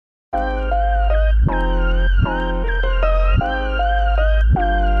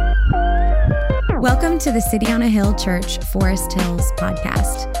Welcome to the City on a Hill Church Forest Hills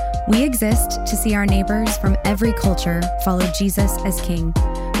podcast. We exist to see our neighbors from every culture follow Jesus as King.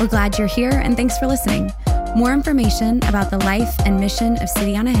 We're glad you're here and thanks for listening. More information about the life and mission of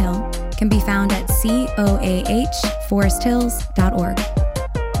City on a Hill can be found at coahforesthills.org.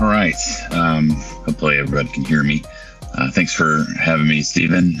 All right. Hopefully everybody can hear me. Thanks for having me,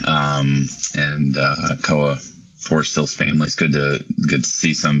 Stephen, and Koa Forest Hills family. It's good to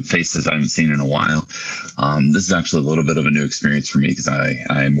see some faces I haven't seen in a while. This is actually a little bit of a new experience for me because I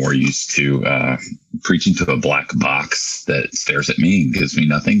am more used to preaching to a black box that stares at me and gives me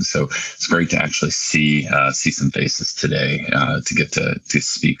nothing. So it's great to actually see some faces today, to get to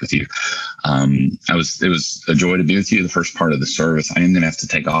speak with you. It was a joy to be with you the first part of the service. I am going to have to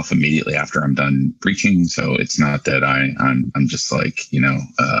take off immediately after I'm done preaching. So it's not that I'm just like,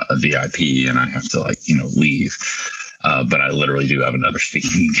 a VIP and I have to leave. But I literally do have another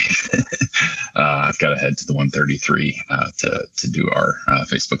speaking engagement. I've got to head to the 133 to do our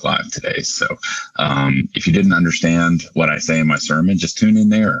Facebook Live today. So if you didn't understand what I say in my sermon, just tune in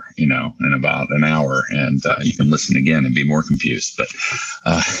there, in about an hour, and you can listen again and be more confused. But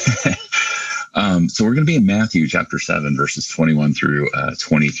so we're going to be in Matthew chapter 7, verses 21 through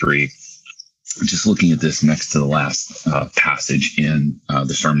 23. Just looking at this next to the last passage in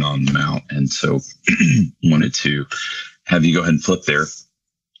the Sermon on the Mount. And so wanted to have you go ahead and flip there.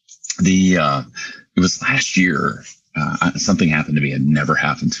 It was last year, something happened to me. It had never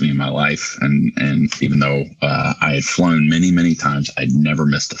happened to me in my life. And even though I had flown many, many times, I'd never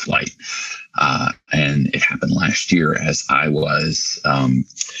missed a flight. And it happened last year as I was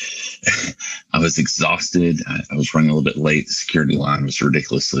exhausted. I was running a little bit late. The security line was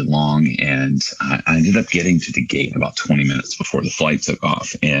ridiculously long. And I ended up getting to the gate about 20 minutes before the flight took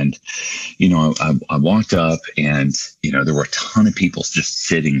off. And, I walked up and, there were a ton of people just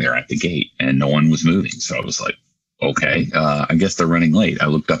sitting there at the gate and no one was moving. So I was like, okay, I guess they're running late. I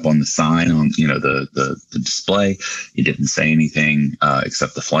looked up on the sign on, the display. It didn't say anything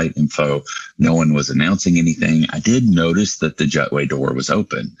except the flight info. No one was announcing anything. I did notice that the jetway door was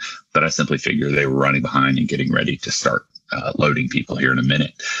open, but I simply figured they were running behind and getting ready to start loading people here in a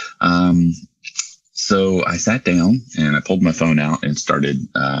minute. So I sat down and I pulled my phone out and started,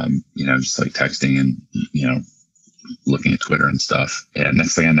 just like texting and, looking at Twitter and stuff. And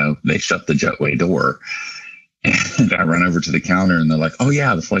next thing I know, they shut the jetway door. And I run over to the counter and they're like, oh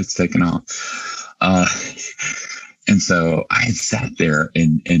yeah, the flight's taken off. And so I had sat there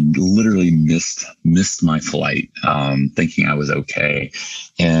and literally missed my flight, thinking I was okay.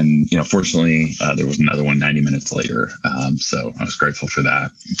 And, fortunately, there was another one 90 minutes later. So I was grateful for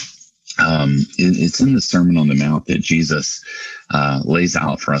that. It's in the Sermon on the Mount that Jesus lays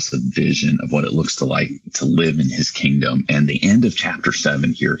out for us a vision of what it looks to live in his kingdom. And the end of chapter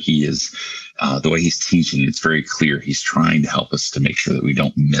 7 here, he is, the way he's teaching, it's very clear. He's trying to help us to make sure that we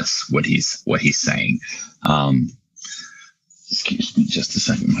don't miss what he's saying. Excuse me just a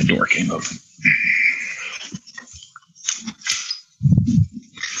second. My door came open.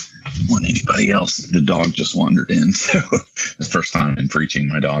 Want anybody else? The dog just wandered in. So the first time in preaching,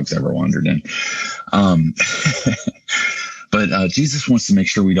 my dog's ever wandered in. But Jesus wants to make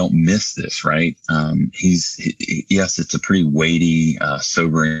sure we don't miss this, right? Yes, it's a pretty weighty,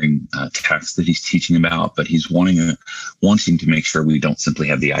 sobering text that he's teaching about, but he's wanting to make sure we don't simply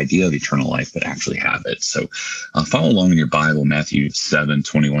have the idea of eternal life, but actually have it. So follow along in your Bible, Matthew 7,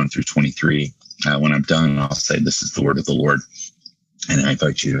 21 through 23. When I'm done, I'll say, this is the word of the Lord. And I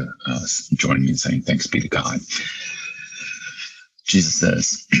invite you to join me in saying, thanks be to God. Jesus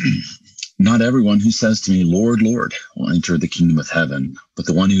says, not everyone who says to me, Lord, Lord, will enter the kingdom of heaven, but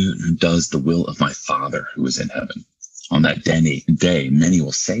the one who does the will of my Father who is in heaven. On that day, many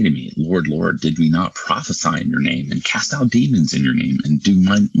will say to me, Lord, Lord, did we not prophesy in your name and cast out demons in your name and do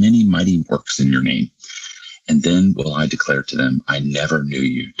many mighty works in your name? And then will I declare to them, I never knew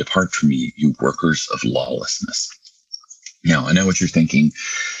you. Depart from me, you workers of lawlessness. Now, I know what you're thinking.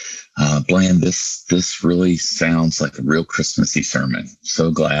 Bland, this really sounds like a real Christmassy sermon.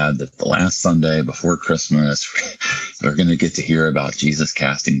 So glad that the last Sunday before Christmas, we're going to get to hear about Jesus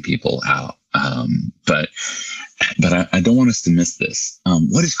casting people out. But I don't want us to miss this.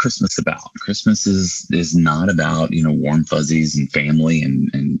 What is Christmas about? Christmas is not about, warm fuzzies and family and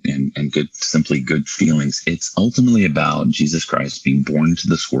simply good feelings. It's ultimately about Jesus Christ being born into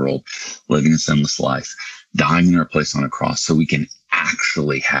this world, living a sinless life, dying in our place on a cross so we can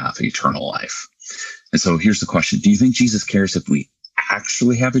actually have eternal life. And so here's the question. Do you think Jesus cares if we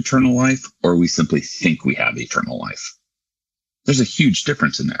actually have eternal life or we simply think we have eternal life? There's a huge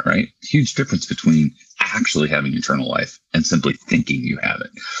difference in that, right? Huge difference between actually having eternal life and simply thinking you have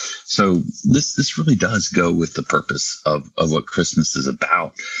it. So this really does go with the purpose of what Christmas is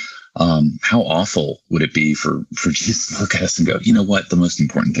about. How awful would it be for Jesus to look at us and go, you know what? The most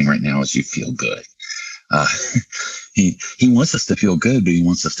important thing right now is you feel good. He wants us to feel good, but he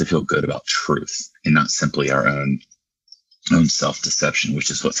wants us to feel good about truth and not simply our own self-deception, which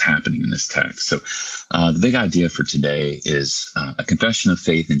is what's happening in this text. So the big idea for today is a confession of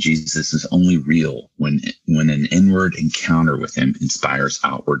faith in Jesus is only real when an inward encounter with him inspires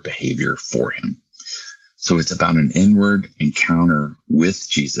outward behavior for him. So it's about an inward encounter with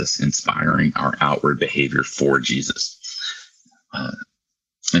Jesus inspiring our outward behavior for Jesus.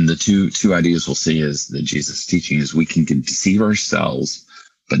 And the two ideas we'll see is that Jesus' teaching is we can deceive ourselves,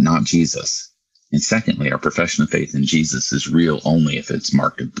 but not Jesus. And secondly, our profession of faith in Jesus is real only if it's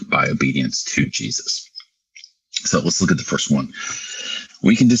marked by obedience to Jesus. So let's look at the first one.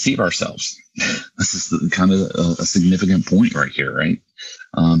 We can deceive ourselves. This is kind of a significant point right here, right?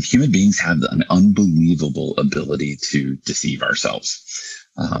 Human beings have an unbelievable ability to deceive ourselves.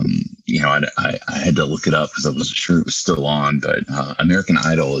 I had to look it up because I wasn't sure it was still on, but American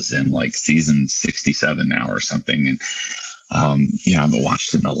Idol is in like season 67 now or something. And I haven't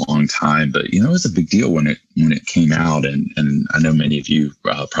watched it in a long time, but it was a big deal when it came out, and I know many of you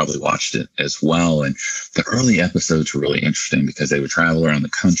probably watched it as well. And the early episodes were really interesting because they would travel around the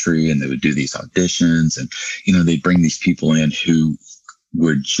country and they would do these auditions, and they'd bring these people in who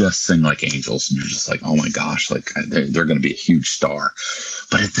would just sing like angels, and you're just like, oh my gosh, like they're going to be a huge star.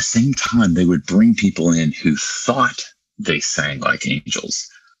 But at the same time, they would bring people in who thought they sang like angels,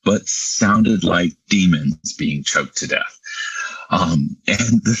 but sounded like demons being choked to death. And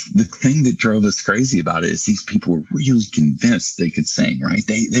the thing that drove us crazy about it is these people were really convinced they could sing, right?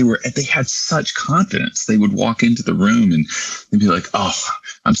 They had such confidence. They would walk into the room and they'd be like, oh,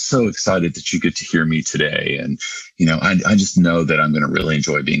 I'm so excited that you get to hear me today. And, I just know that I'm going to really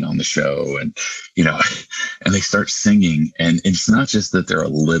enjoy being on the show. And, and they start singing, and it's not just that they're a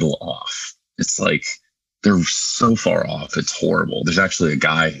little off. It's like, they're so far off. It's horrible. There's actually a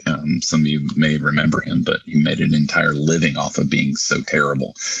guy, some of you may remember him, but he made an entire living off of being so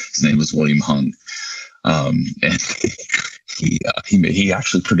terrible. His name was William Hung. And he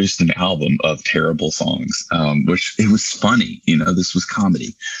actually produced an album of terrible songs, which it was funny. This was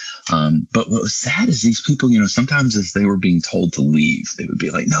comedy. But what was sad is these people, sometimes as they were being told to leave, they would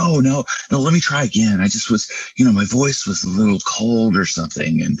be like, no, let me try again. I just was, my voice was a little cold or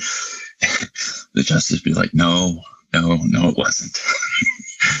something. And the justice be like, no, it wasn't.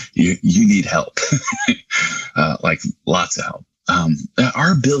 you need help. Like lots of help.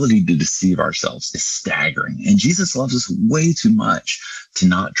 Our ability to deceive ourselves is staggering, and Jesus loves us way too much to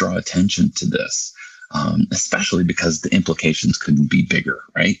not draw attention to this, especially because the implications couldn't be bigger,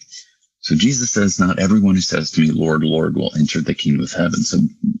 right? So Jesus says, not everyone who says to me, Lord, Lord, will enter the kingdom of heaven.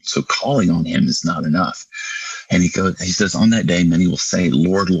 So calling on him is not enough. And he says, on that day, many will say,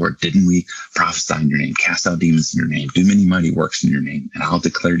 Lord, Lord, didn't we prophesy in your name, cast out demons in your name, do many mighty works in your name? And I'll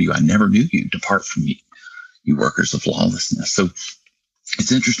declare to you, I never knew you. Depart from me, you workers of lawlessness. So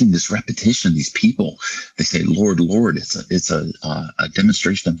it's interesting, this repetition, these people, they say, Lord, Lord, it's a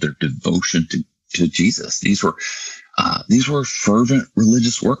demonstration of their devotion to Jesus. These were fervent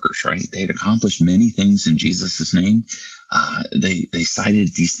religious workers, right? They had accomplished many things in Jesus' name. They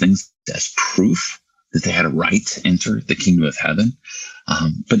cited these things as proof that they had a right to enter the kingdom of heaven.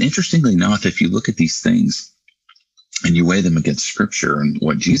 But interestingly enough, if you look at these things and you weigh them against scripture and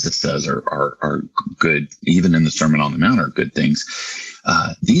what Jesus says are good, even in the Sermon on the Mount, are good things.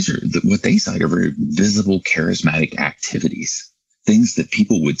 These are what they cite are very visible, charismatic activities, things that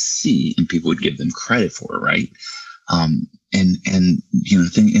people would see and people would give them credit for, right? In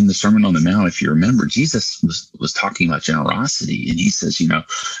the Sermon on the Mount, if you remember, Jesus was talking about generosity, and he says,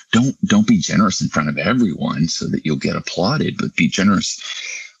 don't be generous in front of everyone so that you'll get applauded, but be generous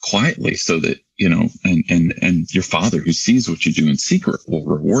quietly so that, and your Father who sees what you do in secret will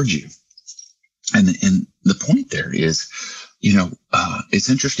reward you. And the point there is, it's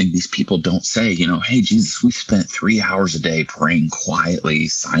interesting. These people don't say, hey, Jesus, we spent 3 hours a day praying quietly,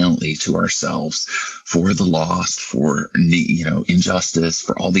 silently to ourselves for the lost, for, injustice,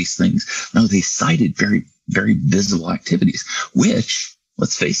 for all these things. No, they cited very, very visible activities, which,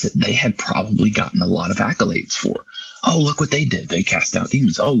 let's face it, they had probably gotten a lot of accolades for. Oh, look what they did. They cast out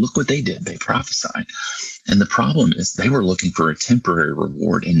demons. Oh, look what they did. They prophesied. And the problem is they were looking for a temporary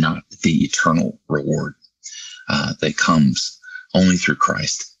reward and not the eternal reward that comes only through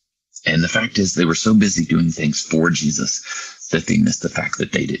Christ. And the fact is they were so busy doing things for Jesus that they missed the fact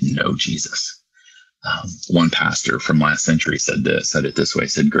that they didn't know Jesus. One pastor from last century said it this way,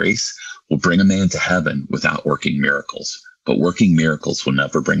 said, grace will bring a man to heaven without working miracles, but working miracles will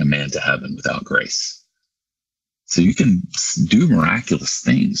never bring a man to heaven without grace. So you can do miraculous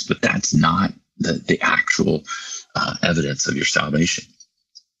things, but that's not the actual evidence of your salvation.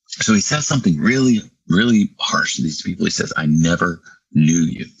 So he says something really, really harsh to these people. He says, I never knew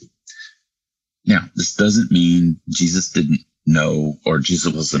you. Now, this doesn't mean Jesus didn't know or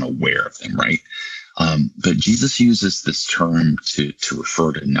Jesus wasn't aware of them, right? But Jesus uses this term to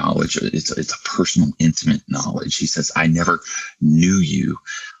refer to knowledge. It's a personal, intimate knowledge. He says, I never knew you.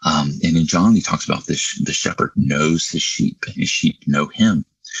 And in John, he talks about this, the shepherd knows his sheep and his sheep know him.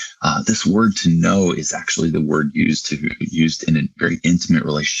 This word to know is actually the word used in a very intimate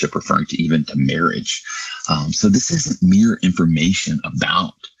relationship, referring to even to marriage. So this isn't mere information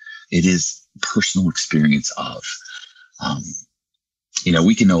about, it is personal experience of.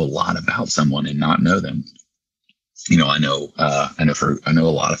 We can know a lot about someone and not know them. I know a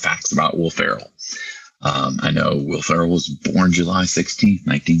lot of facts about Will Ferrell. I know Will Ferrell was born July 16th,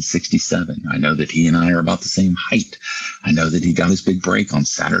 1967. I know that he and I are about the same height. I know that he got his big break on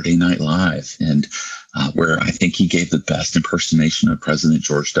Saturday Night Live, and where I think he gave the best impersonation of President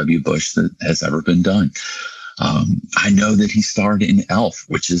George W. Bush that has ever been done. I know that he starred in Elf,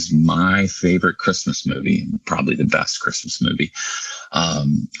 which is my favorite Christmas movie, probably the best Christmas movie.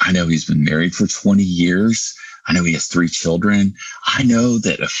 I know he's been married for 20 years. I know he has 3 children. I know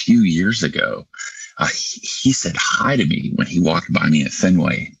that a few years ago, he said hi to me when he walked by me at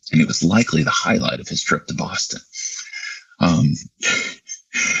Fenway, and it was likely the highlight of his trip to Boston.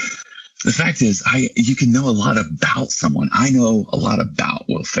 The fact is, you can know a lot about someone. I know a lot about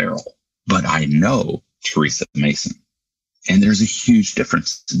Will Ferrell, but I know Teresa Mason. And there's a huge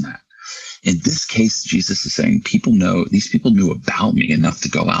difference in that. In this case, Jesus is saying these people knew about me enough to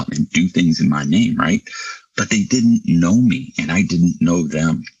go out and do things in my name, right? But they didn't know me and I didn't know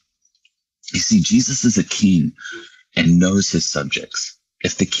them. You see, Jesus is a king and knows his subjects.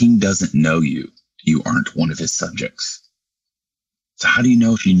 If the king doesn't know you, you aren't one of his subjects. So how do you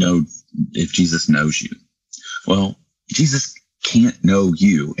know if Jesus knows you? Well, Jesus can't know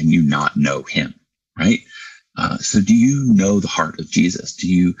you and you not know him, right? So do you know the heart of Jesus? Do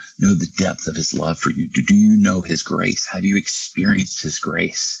you know the depth of his love for you? Do you know his grace? Have you experienced his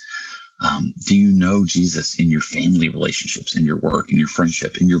grace? Do you know Jesus in your family relationships, in your work, in your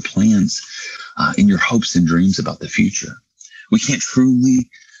friendship, in your plans, in your hopes and dreams about the future? We can't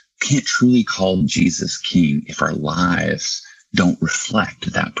truly call Jesus king if our lives don't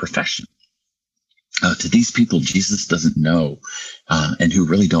reflect that profession. To these people, Jesus doesn't know, and who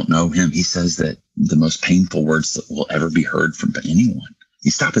really don't know him, he says that the most painful words that will ever be heard from anyone. You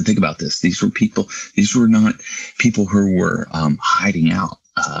stop and think about this. These were not people who were hiding out.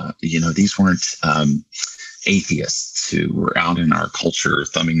 These weren't atheists who were out in our culture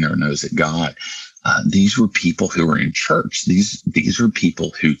thumbing their nose at God. These were people who were in church. These were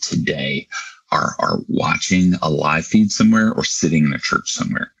people who today are watching a live feed somewhere or sitting in a church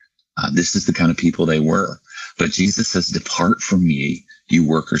somewhere. This is the kind of people they were. But Jesus says, depart from me, you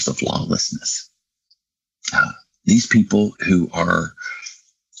workers of lawlessness. These people who are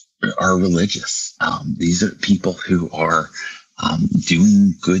religious. These are people who are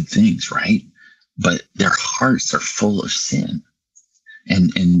doing good things, right? But their hearts are full of sin.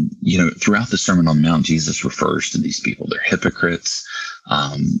 And throughout the Sermon on the Mount, Jesus refers to these people. They're hypocrites.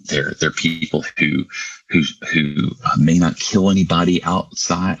 They're people who may not kill anybody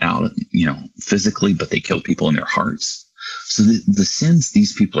physically, but they kill people in their hearts. So the sins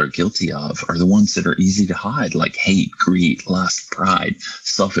these people are guilty of are the ones that are easy to hide, like hate, greed, lust, pride,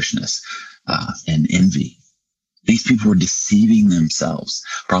 selfishness, and envy. These people were deceiving themselves.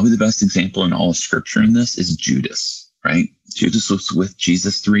 Probably the best example in all of Scripture in this is Judas. Right? Judas was with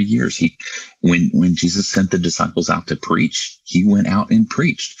Jesus 3 years. When Jesus sent the disciples out to preach, he went out and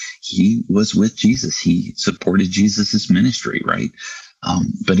preached. He was with Jesus. He supported Jesus's ministry, right?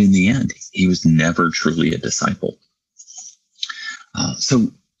 But in the end, he was never truly a disciple.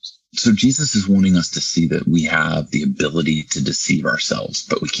 So Jesus is wanting us to see that we have the ability to deceive ourselves,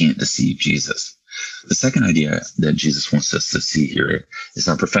 but we can't deceive Jesus. The second idea that Jesus wants us to see here is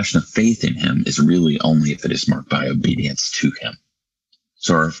our profession of faith in him is really only if it is marked by obedience to him.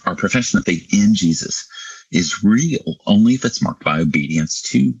 So our profession of faith in Jesus is real only if it's marked by obedience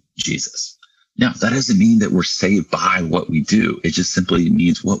to Jesus. Now, that doesn't mean that we're saved by what we do. It just simply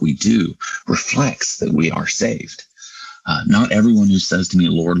means what we do reflects that we are saved. Not everyone who says to me,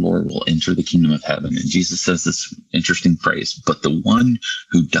 Lord, Lord, will enter the kingdom of heaven. And Jesus says this interesting phrase, but the one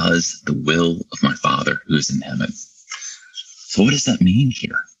who does the will of my Father who is in heaven. So what does that mean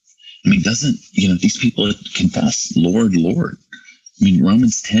here? I mean, these people confess, Lord, Lord. I mean,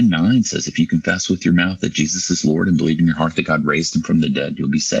 Romans 10:9 says, if you confess with your mouth that Jesus is Lord and believe in your heart that God raised him from the dead, you'll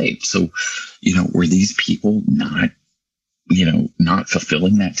be saved. So, were these people not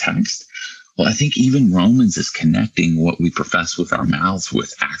fulfilling that text? Well, I think even Romans is connecting what we profess with our mouths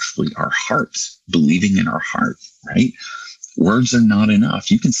with actually our hearts, believing in our heart, right? Words are not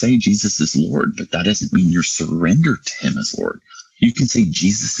enough. You can say Jesus is Lord, but that doesn't mean you're surrendered to him as Lord. You can say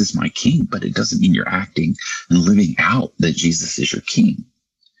Jesus is my king, but it doesn't mean you're acting and living out that Jesus is your king.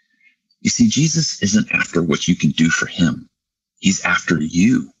 You see, Jesus isn't after what you can do for him. He's after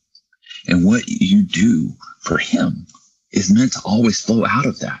you. And what you do for him is meant to always flow out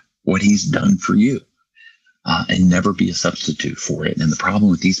of that, what he's done for you, and never be a substitute for it. And the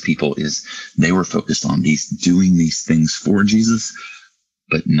problem with these people is they were focused on doing these things for Jesus,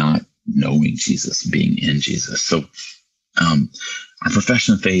 but not knowing Jesus, being in Jesus. So our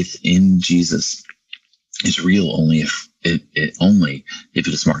profession of faith in Jesus is real only if it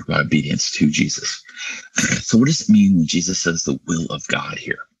is marked by obedience to Jesus. So what does it mean when Jesus says the will of God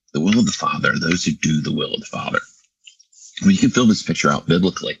here? The will of the Father, those who do the will of the Father. Well, you can fill this picture out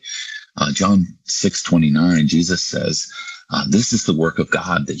biblically. John 6:29, Jesus says, this is the work of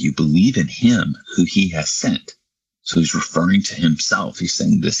God, that you believe in him who he has sent. So he's referring to himself. He's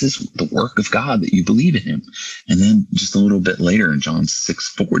saying this is the work of God, that you believe in him. And then just a little bit later in John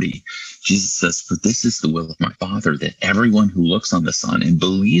 6:40, Jesus says, for this is the will of my Father, that everyone who looks on the Son and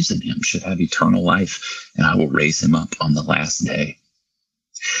believes in him should have eternal life, and I will raise him up on the last day.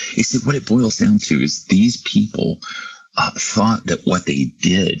 You see, what it boils down to is these people thought that what they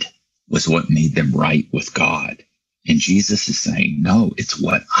did was what made them right with God. And Jesus is saying, no, it's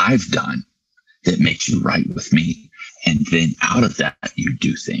what I've done that makes you right with me. And then out of that, you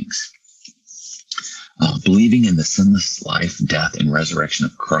do things. Believing in the sinless life, death, and resurrection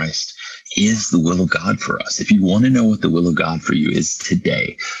of Christ is the will of God for us. If you want to know what the will of God for you is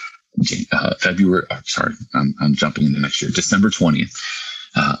today, I'm jumping into next year, December 20th.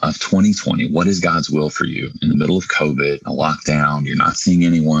 Of 2020, what is God's will for you in the middle of COVID, a lockdown, you're not seeing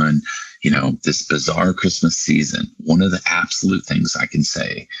anyone, this bizarre Christmas season? One of the absolute things I can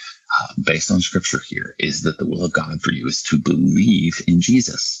say based on scripture here is that the will of God for you is to believe in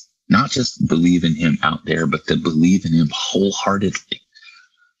Jesus, not just believe in him out there, but to believe in him wholeheartedly.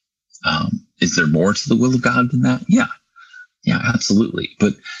 Is there more to the will of God than that? Yeah, absolutely.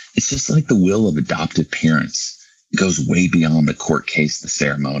 But it's just like the will of adoptive parents. It goes way beyond the court case, the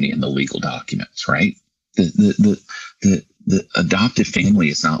ceremony, and the legal documents, right? The adoptive family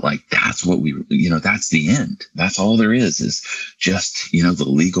is not like, that's what that's the end. That's all there is just, the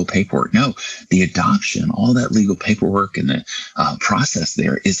legal paperwork. No, the adoption, all that legal paperwork and the process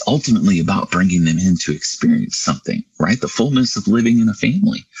there is ultimately about bringing them in to experience something, right? The fullness of living in a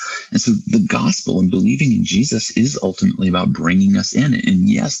family. And so the gospel and believing in Jesus is ultimately about bringing us in. And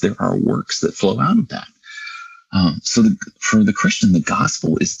yes, there are works that flow out of that. For the Christian, the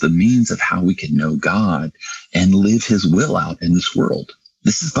gospel is the means of how we can know God and live his will out in this world.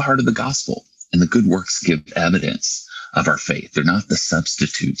 This is the heart of the gospel, and the good works give evidence of our faith. They're not the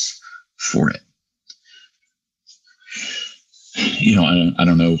substitutes for it. I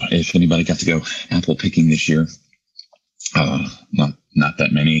don't know if anybody got to go apple picking this year. Not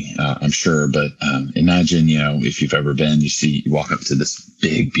that many, I'm sure, but imagine, if you've ever been, you walk up to this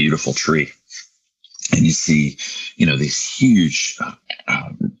big, beautiful tree. And you see, these huge,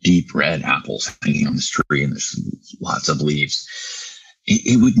 deep red apples hanging on this tree, and there's lots of leaves.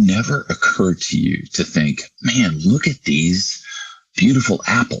 It would never occur to you to think, man, look at these beautiful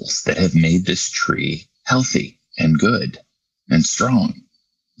apples that have made this tree healthy and good and strong.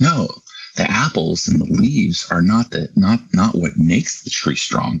 No, the apples and the leaves are not what makes the tree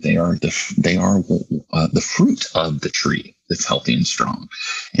strong. They are the fruit of the tree that's healthy and strong.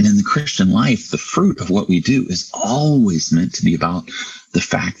 And in the Christian life, the fruit of what we do is always meant to be about the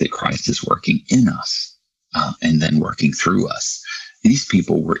fact that Christ is working in us and then working through us. These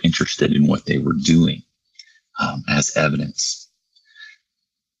people were interested in what they were doing as evidence.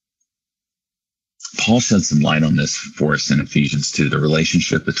 Paul shed some light on this for us in Ephesians 2, the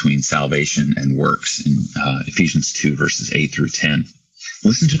relationship between salvation and works in Ephesians 2, verses 8 through 10.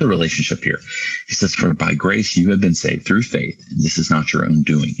 Listen to the relationship here. He says, for by grace you have been saved through faith, and this is not your own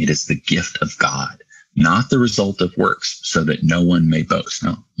doing. It is the gift of God, not the result of works, so that no one may boast.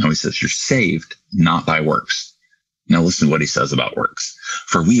 No, he says you're saved not by works. Now listen to what he says about works.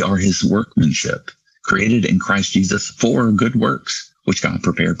 For we are his workmanship, created in Christ Jesus for good works, which God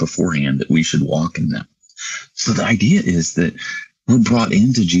prepared beforehand that we should walk in them. So the idea is that we're brought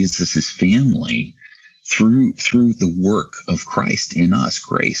into Jesus's family through the work of Christ in us,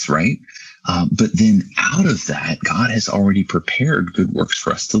 grace, right? But then out of that, God has already prepared good works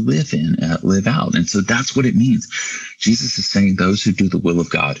for us to live out. And so that's what it means. Jesus is saying those who do the will of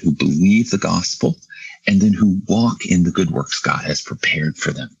God, who believe the gospel, and then who walk in the good works God has prepared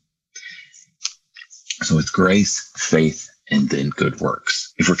for them. So it's grace, faith, and then good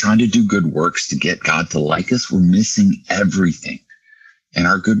works. If we're trying to do good works to get God to like us, we're missing everything. And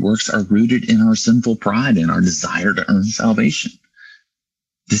our good works are rooted in our sinful pride and our desire to earn salvation.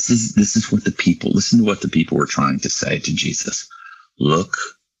 This is what listen to what the people were trying to say to Jesus. Look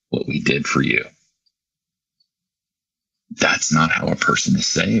what we did for you. That's not how a person is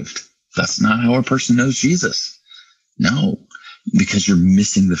saved. That's not how a person knows Jesus. No, because you're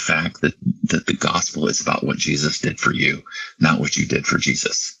missing the fact that the gospel is about what Jesus did for you, not what you did for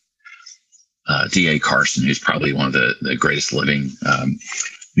Jesus. D.A. Carson, who's probably one of the greatest living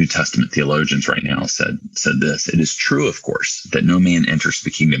New Testament theologians right now, said this: "It is true, of course, that no man enters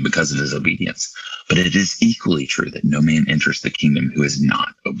the kingdom because of his obedience, but it is equally true that no man enters the kingdom who is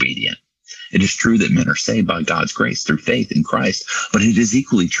not obedient. It is true that men are saved by God's grace through faith in Christ, but it is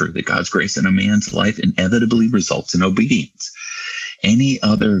equally true that God's grace in a man's life inevitably results in obedience. Any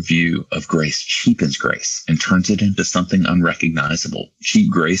other view of grace cheapens grace and turns it into something unrecognizable.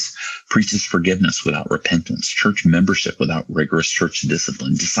 Cheap grace preaches forgiveness without repentance, church membership without rigorous church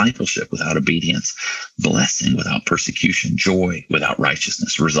discipline, discipleship without obedience, blessing without persecution, joy without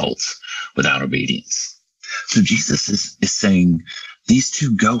righteousness, results without obedience." So Jesus is saying these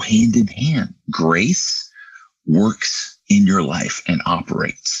two go hand in hand. Grace works in your life and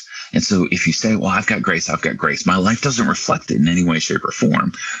operates. And so if you say, well, I've got grace. My life doesn't reflect it in any way, shape, or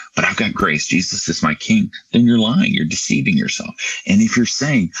form, but I've got grace. Jesus is my king. Then you're lying. You're deceiving yourself. And if you're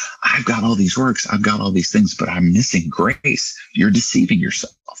saying, I've got all these works, I've got all these things, but I'm missing grace, you're deceiving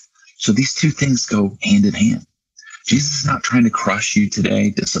yourself. So these two things go hand in hand. Jesus is not trying to crush you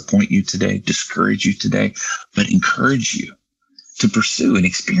today, disappoint you today, discourage you today, but encourage you to pursue and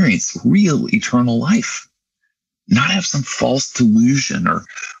experience real eternal life. Not have some false delusion or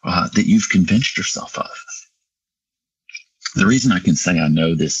that you've convinced yourself of. The reason I can say I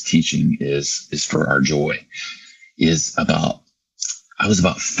know this teaching is for our joy is I was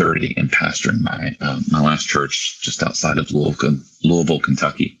about 30 and pastoring my last church just outside of Louisville,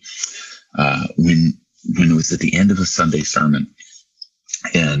 Kentucky, when it was at the end of a Sunday sermon.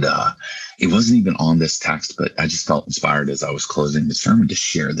 And it wasn't even on this text, but I just felt inspired as I was closing the sermon to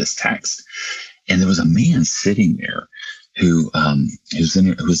share this text. And there was a man sitting there who was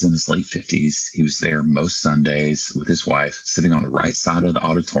in his late 50s. He was there most Sundays with his wife, sitting on the right side of the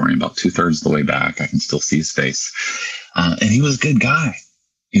auditorium, about 2/3 of the way back. I can still see his face. And he was a good guy.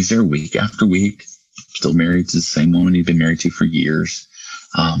 He was there week after week, still married to the same woman he'd been married to for years.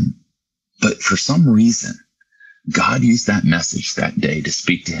 But for some reason, God used that message that day to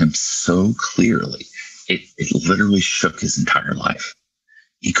speak to him so clearly, it literally shook his entire life.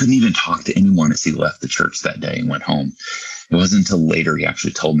 He couldn't even talk to anyone as he left the church that day and went home. It wasn't until later he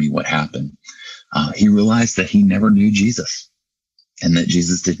actually told me what happened. He realized that he never knew Jesus and that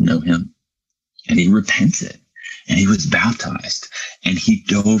Jesus didn't know him. And he repented and he was baptized and he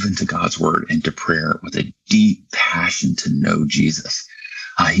dove into God's word and to prayer with a deep passion to know Jesus.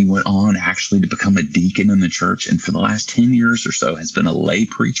 He went on actually to become a deacon in the church, and for the last 10 years or so has been a lay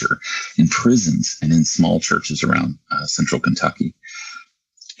preacher in prisons and in small churches around central Kentucky.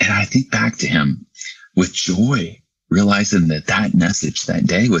 And I think back to him with joy, realizing that message that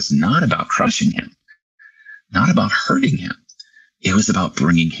day was not about crushing him, not about hurting him. It was about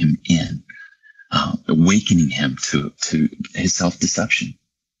bringing him in, awakening him to his self-deception.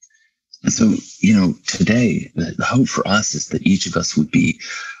 And so, today, the hope for us is that each of us would be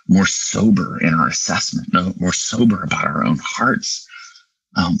more sober in our assessment, more sober about our own hearts,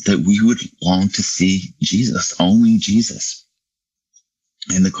 that we would long to see Jesus, only Jesus.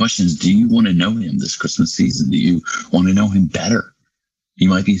 And the question is, do you want to know him this Christmas season? Do you want to know him better? You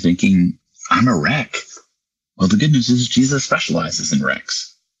might be thinking, I'm a wreck. Well, the good news is Jesus specializes in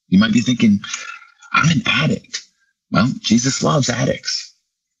wrecks. You might be thinking, I'm an addict. Well, Jesus loves addicts.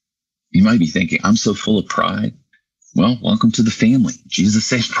 You might be thinking, I'm so full of pride. Well, welcome to the family. Jesus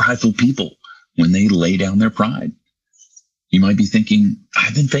saves prideful people when they lay down their pride. You might be thinking,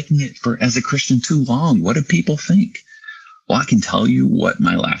 I've been faking it as a Christian too long. What do people think? Well, I can tell you what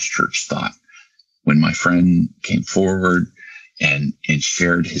my last church thought when my friend came forward and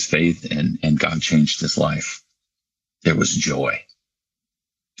shared his faith and God changed his life. There was joy.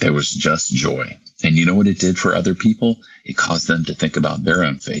 There was just joy. And you know what it did for other people? It caused them to think about their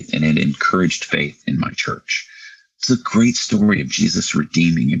own faith, and it encouraged faith in my church. It's a great story of Jesus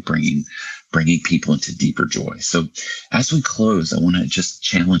redeeming and bringing bringing people into deeper joy. So as we close, I want to just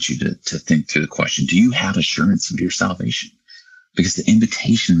challenge you to think through the question, do you have assurance of your salvation? Because the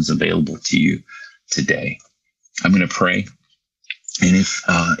invitation is available to you today. I'm going to pray. And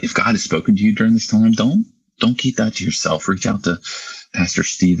if God has spoken to you during this time, don't keep that to yourself. Reach out to Pastor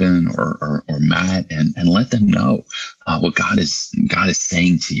Stephen or Matt and let them know what God is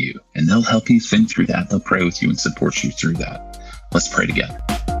saying to you. And they'll help you think through that. They'll pray with you and support you through that. Let's pray together.